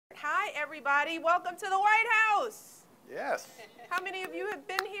Hi, everybody. Welcome to the White House. Yes. How many of you have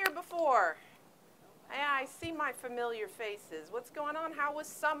been here before? Yeah, I see my familiar faces. What's going on? How was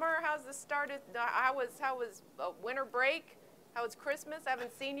summer? How's the start of, how was winter break? How was Christmas? I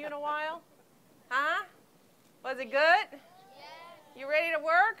haven't seen you in a while. Huh? Was it good? Yes. You ready to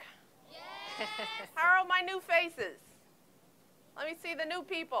work? Yes. How are all my new faces? Let me see the new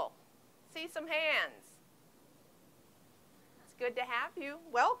people. See some hands. It's good to have you.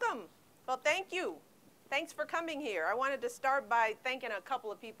 Welcome. Well, thank you. Thanks for coming here. I wanted to start by thanking a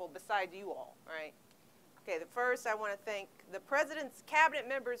couple of people besides you all, right? Okay, first I want to thank the President's cabinet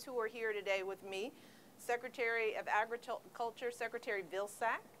members who are here today with me. Secretary of Agriculture, Secretary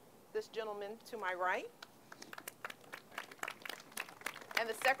Vilsack, this gentleman to my right. And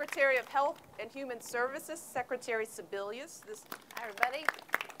the Secretary of Health and Human Services, Secretary Sebelius. Hi, everybody.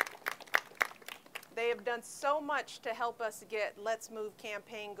 They have done so much to help us get Let's Move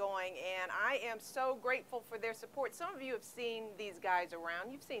campaign going, and I am so grateful for their support. Some of you have seen these guys around.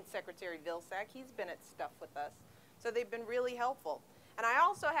 You've seen Secretary Vilsack. He's been at stuff with us. So they've been really helpful. And I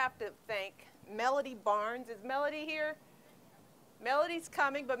also have to thank Melody Barnes. Is Melody here? Melody's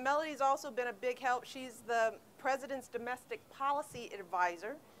coming, but Melody's also been a big help. She's the President's Domestic Policy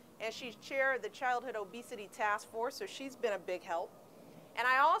Advisor, and she's chair of the Childhood Obesity Task Force, so she's been a big help. And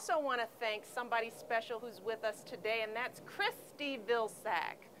I also want to thank somebody special who's with us today, and that's Christy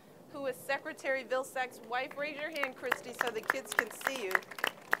Vilsack, who is Secretary Vilsack's wife. Raise your hand, Christy, so the kids can see you.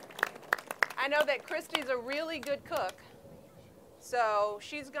 I know that Christy's a really good cook, so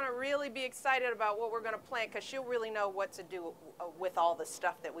she's going to really be excited about what we're going to plant because she'll really know what to do with all the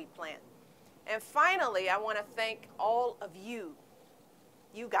stuff that we plant. And finally, I want to thank all of you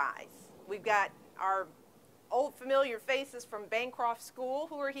guys. We've got our old familiar faces from Bancroft School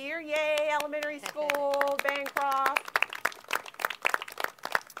who are here. Yay, elementary school, Bancroft.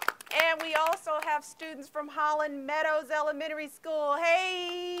 And we also have students from Hollin, Meadows Elementary School.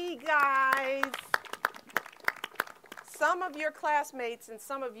 Hey, guys. Some of your classmates and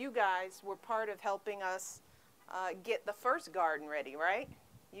some of you guys were part of helping us get the first garden ready, right?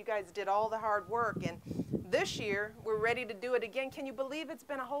 You guys did all the hard work, and this year we're ready to do it again. Can you believe it's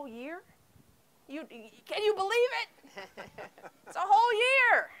been a whole year? Can you believe it? It's a whole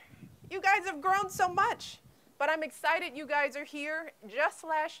year. You guys have grown so much. But I'm excited you guys are here. Just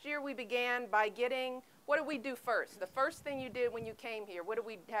last year we began by getting, what did we do first? The first thing you did when you came here, what did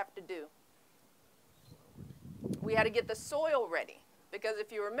we have to do? We had to get the soil ready. Because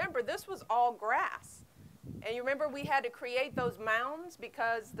if you remember, this was all grass. And you remember we had to create those mounds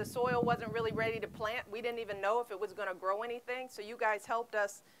because the soil wasn't really ready to plant. We didn't even know if it was going to grow anything. So you guys helped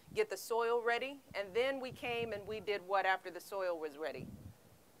us get the soil ready. And then we came and we did what after the soil was ready?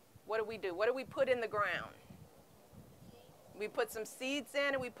 What did we do? What did we put in the ground? We put some seeds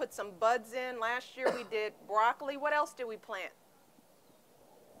in and we put some buds in. Last year we did broccoli. What else did we plant?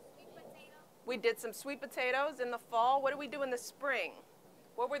 Sweet potato. We did some sweet potatoes in the fall. What did we do in the spring?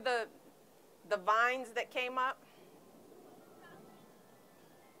 What were the vines that came up?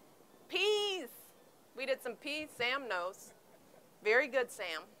 Peas. We did some peas. Sam knows. Very good,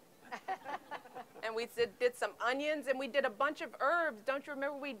 Sam. And we did some onions, and we did a bunch of herbs. Don't you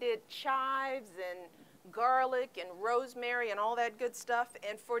remember we did chives and garlic and rosemary and all that good stuff?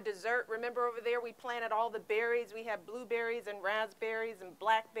 And for dessert, remember over there we planted all the berries. We had blueberries and raspberries and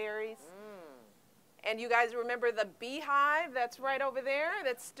blackberries. And you guys remember the beehive that's right over there,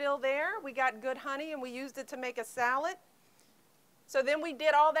 that's still there? We got good honey and we used it to make a salad. So then we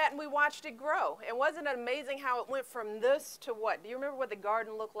did all that and we watched it grow. And wasn't it amazing how it went from this to what? Do you remember what the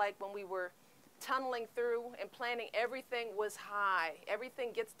garden looked like when we were tunneling through and planting? Everything was high.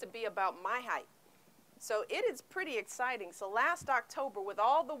 Everything gets to be about my height. So it is pretty exciting. So last October, with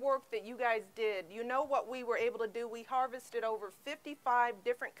all the work that you guys did, you know what we were able to do? We harvested over 55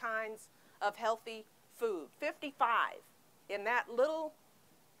 different kinds of healthy food. 55 in that little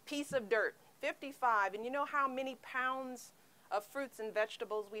piece of dirt. 55. And you know how many pounds of fruits and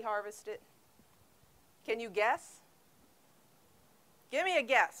vegetables we harvested? Can you guess? Give me a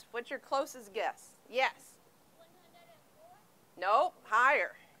guess. What's your closest guess? Yes. 104? Nope.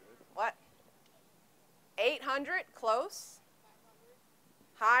 Higher. What? 800? Close.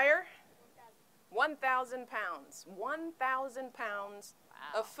 500? Higher? 1,000 pounds. 1,000 pounds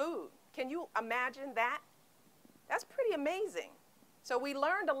of food. Can you imagine that? That's pretty amazing. So we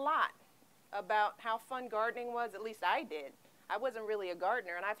learned a lot about how fun gardening was. At least I did. I wasn't really a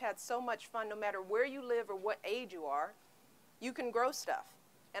gardener, and I've had so much fun no matter where you live or what age you are. You can grow stuff.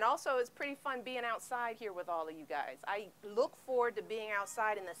 And also, it's pretty fun being outside here with all of you guys. I look forward to being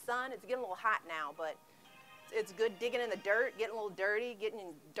outside in the sun. It's getting a little hot now, but It's good digging in the dirt, getting a little dirty,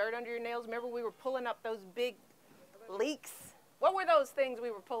 getting dirt under your nails. Remember we were pulling up those big leeks? What were those things we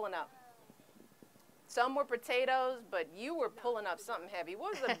were pulling up? Some were potatoes, but you were pulling up something heavy.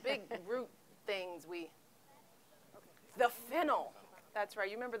 What was the big root things the fennel. That's right.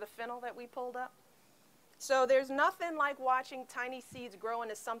 You remember the fennel that we pulled up? So there's nothing like watching tiny seeds grow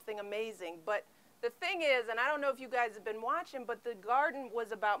into something amazing. But the thing is, and I don't know if you guys have been watching, but the garden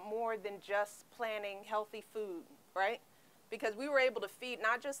was about more than just planting healthy food, right? Because we were able to feed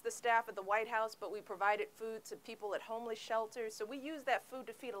not just the staff at the White House, but we provided food to people at homeless shelters. So we used that food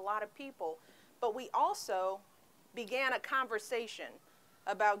to feed a lot of people. But we also began a conversation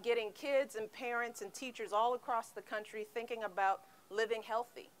about getting kids and parents and teachers all across the country thinking about living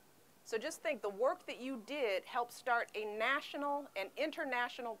healthy. So just think, the work that you did helped start a national and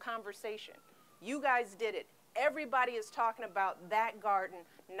international conversation. You guys did it. Everybody is talking about that garden,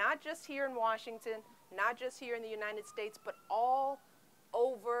 not just here in Washington, not just here in the United States, but all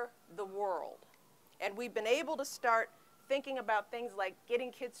over the world. And we've been able to start thinking about things like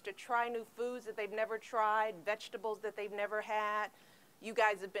getting kids to try new foods that they've never tried, vegetables that they've never had. You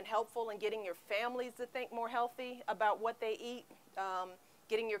guys have been helpful in getting your families to think more healthy about what they eat,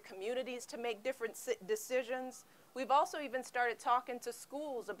 getting your communities to make different decisions. We've also even started talking to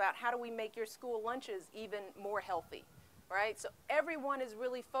schools about how do we make your school lunches even more healthy, right? So everyone is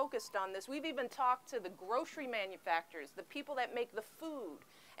really focused on this. We've even talked to the grocery manufacturers, the people that make the food,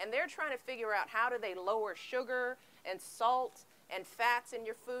 and they're trying to figure out how do they lower sugar and salt and fats in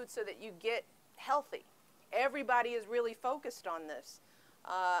your food so that you get healthy. Everybody is really focused on this.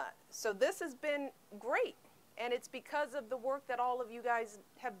 So this has been great, and it's because of the work that all of you guys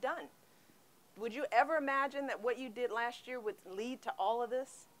have done. Would you ever imagine that what you did last year would lead to all of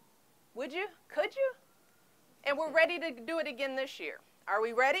this? Would you? Could you? And we're ready to do it again this year. Are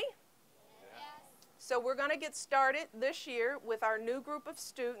we ready? Yes. So we're going to get started this year with our new group of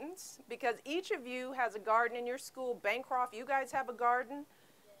students, because each of you has a garden in your school. Bancroft, you guys have a garden,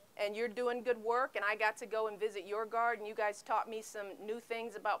 and you're doing good work, and I got to go and visit your garden. You guys taught me some new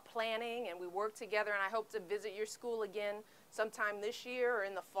things about planting, and we worked together, and I hope to visit your school again sometime this year or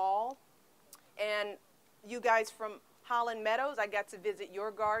in the fall. And you guys from Hollin, Meadows, I got to visit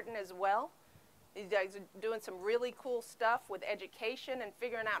your garden as well. You guys are doing some really cool stuff with education and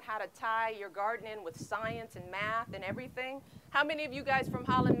figuring out how to tie your garden in with science and math and everything. How many of you guys from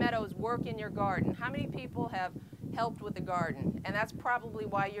Hollin Meadows work in your garden? How many people have helped with the garden? And that's probably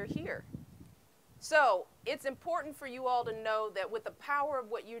why you're here. So it's important for you all to know that with the power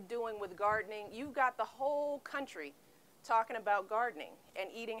of what you're doing with gardening, you've got the whole country talking about gardening and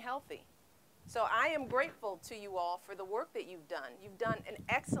eating healthy. So I am grateful to you all for the work that you've done. You've done an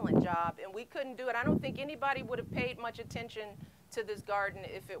excellent job, and we couldn't do it. I don't think anybody would have paid much attention to this garden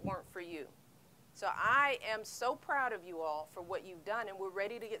if it weren't for you. So I am so proud of you all for what you've done, and we're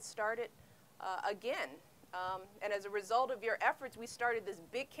ready to get started again. And as a result of your efforts, we started this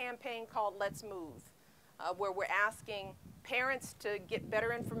big campaign called Let's Move, where we're asking parents to get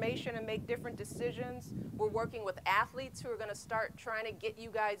better information and make different decisions. We're working with athletes who are going to start trying to get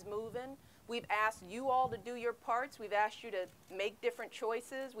you guys moving. We've asked you all to do your parts. We've asked you to make different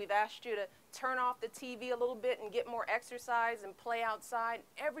choices. We've asked you to turn off the TV a little bit and get more exercise and play outside.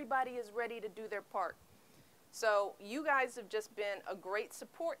 Everybody is ready to do their part. So you guys have just been a great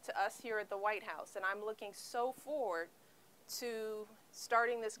support to us here at the White House, and I'm looking so forward to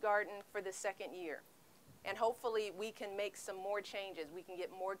starting this garden for the second year. And hopefully we can make some more changes. We can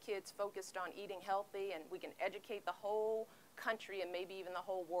get more kids focused on eating healthy, and we can educate the whole country and maybe even the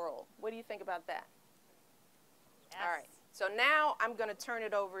whole world. What do you think about that? Yes. All right. So now I'm going to turn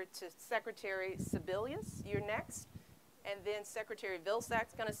it over to Secretary Sebelius. You're next. And then Secretary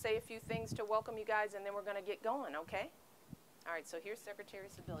Vilsack's going to say a few things to welcome you guys, and then we're going to get going, okay? All right, so here's Secretary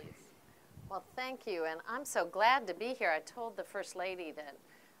Sebelius. Well, thank you, and I'm so glad to be here. I told the First Lady that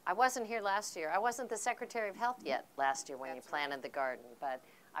I wasn't here last year. I wasn't the Secretary of Health yet last year when you planted the garden, but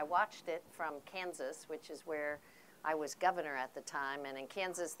I watched it from Kansas, which is where I was governor at the time, and in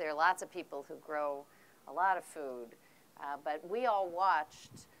Kansas there are lots of people who grow a lot of food, but we all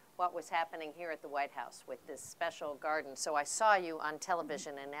watched what was happening here at the White House with this special garden. So I saw you on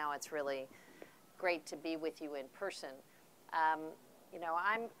television, and now it's really great to be with you in person. You know,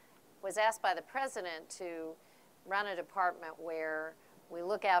 I was asked by the President to run a department where we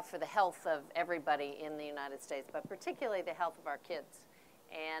look out for the health of everybody in the United States, but particularly the health of our kids.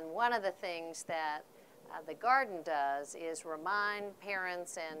 And one of the things that the garden does is remind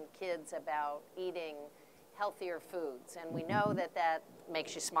parents and kids about eating healthier foods. And we know that that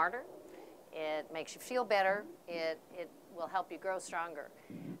makes you smarter, it makes you feel better, it will help you grow stronger.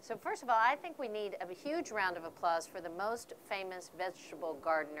 So first of all, I think we need a huge round of applause for the most famous vegetable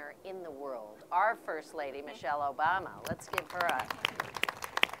gardener in the world, our First Lady, Michelle Obama. Let's give her a...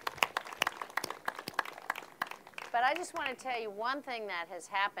 But I just want to tell you one thing that has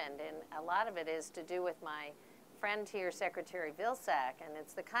happened, and a lot of it is to do with my friend here, Secretary Vilsack, and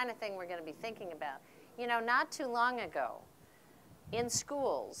it's the kind of thing we're going to be thinking about. You know, not too long ago, in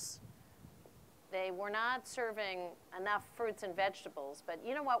schools, they were not serving enough fruits and vegetables, but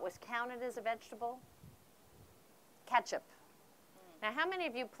you know what was counted as a vegetable? Ketchup. Now, how many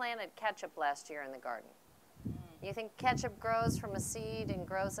of you planted ketchup last year in the garden? You think ketchup grows from a seed and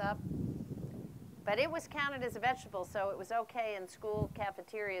grows up? But it was counted as a vegetable, so it was okay in school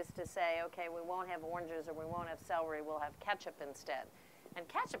cafeterias to say, okay, we won't have oranges or we won't have celery, we'll have ketchup instead. And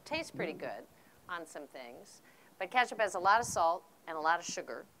ketchup tastes pretty good on some things, but ketchup has a lot of salt and a lot of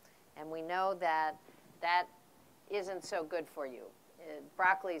sugar, and we know that that isn't so good for you.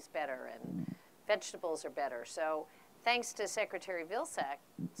 Broccoli's better and vegetables are better. So thanks to Secretary Vilsack,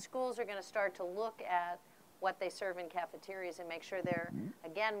 schools are going to start to look at what they serve in cafeterias and make sure they're,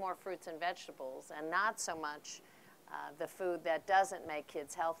 again, more fruits and vegetables and not so much the food that doesn't make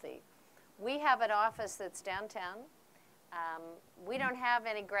kids healthy. We have an office that's downtown. We don't have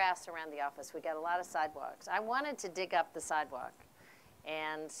any grass around the office. We got a lot of sidewalks. I wanted to dig up the sidewalk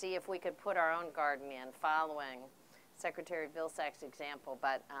and see if we could put our own garden in following Secretary Vilsack's example,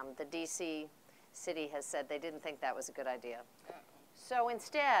 but the DC city has said they didn't think that was a good idea. So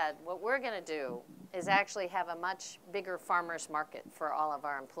instead, what we're going to do is actually have a much bigger farmers market for all of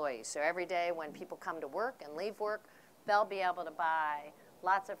our employees. So every day when people come to work and leave work, they'll be able to buy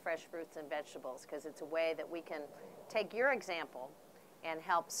lots of fresh fruits and vegetables because it's a way that we can take your example and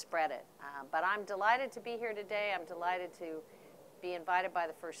help spread it. But I'm delighted to be here today. I'm delighted to be invited by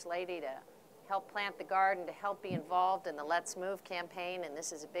the First Lady to help plant the garden, to help be involved in the Let's Move campaign, and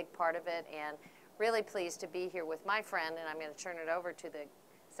this is a big part of it. And really pleased to be here with my friend, and I'm going to turn it over to the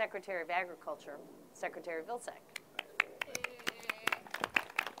Secretary of Agriculture, Secretary Vilsack.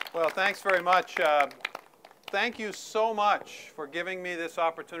 Well, thanks very much. Thank you so much for giving me this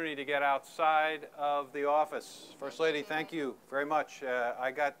opportunity to get outside of the office. First Lady, thank you very much.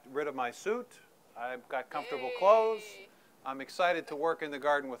 I got rid of my suit. I've got comfortable clothes. I'm excited to work in the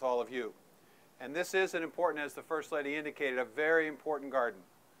garden with all of you. And this is an important, as the First Lady indicated, a very important garden.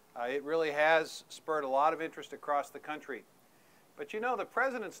 It really has spurred a lot of interest across the country. But you know, the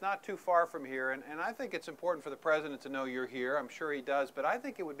President's not too far from here, and I think it's important for the President to know you're here. I'm sure he does, but I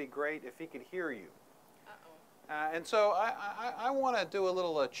think it would be great if he could hear you. And so I want to do a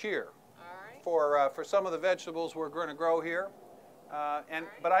little cheer for some of the vegetables we're going to grow here.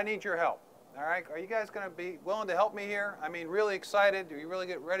 But I need your help. All right? Are you guys going to be willing to help me here? I mean, really excited? Do you really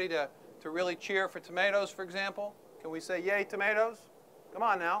get ready to really cheer for tomatoes, for example? Can we say, yay, tomatoes? Come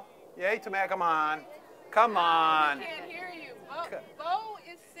on now. Yay, tomato. Come on. Come on. I can't hear you. Bo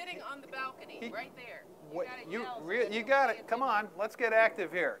is sitting on the balcony right there. You got it. Come on. Let's get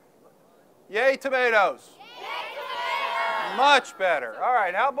active here. Yay, tomatoes. Yay, tomatoes! Much better. All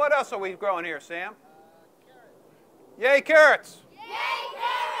right. What else are we growing here, Sam? Yay, carrots. Yay,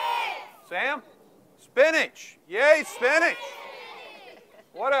 carrots! Sam? Spinach. Yay, spinach.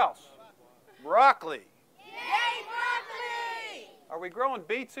 What else? Broccoli. Yay, broccoli! Are we growing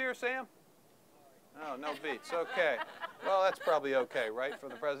beets here, Sam? Oh, no beets. Okay. Well, that's probably okay, right, from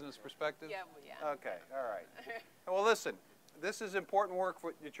the President's perspective? Yeah. Okay. All right. Well, listen, this is important work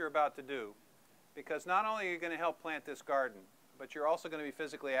that you're about to do, because not only are you going to help plant this garden, but you're also going to be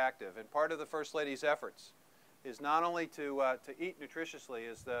physically active. And part of the First Lady's efforts is not only to eat nutritiously,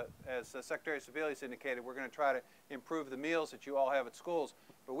 as Secretary Sebelius indicated, we're going to try to improve the meals that you all have at schools,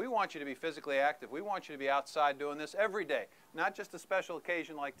 but we want you to be physically active. We want you to be outside doing this every day, not just a special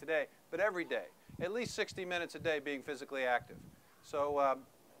occasion like today, but every day, at least 60 minutes a day being physically active. So,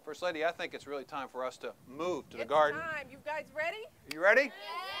 First Lady, I think it's really time for us to move to the garden. It's time. You guys ready? You ready?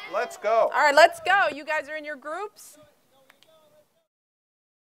 Yeah. Let's go. All right, let's go. You guys are in your groups?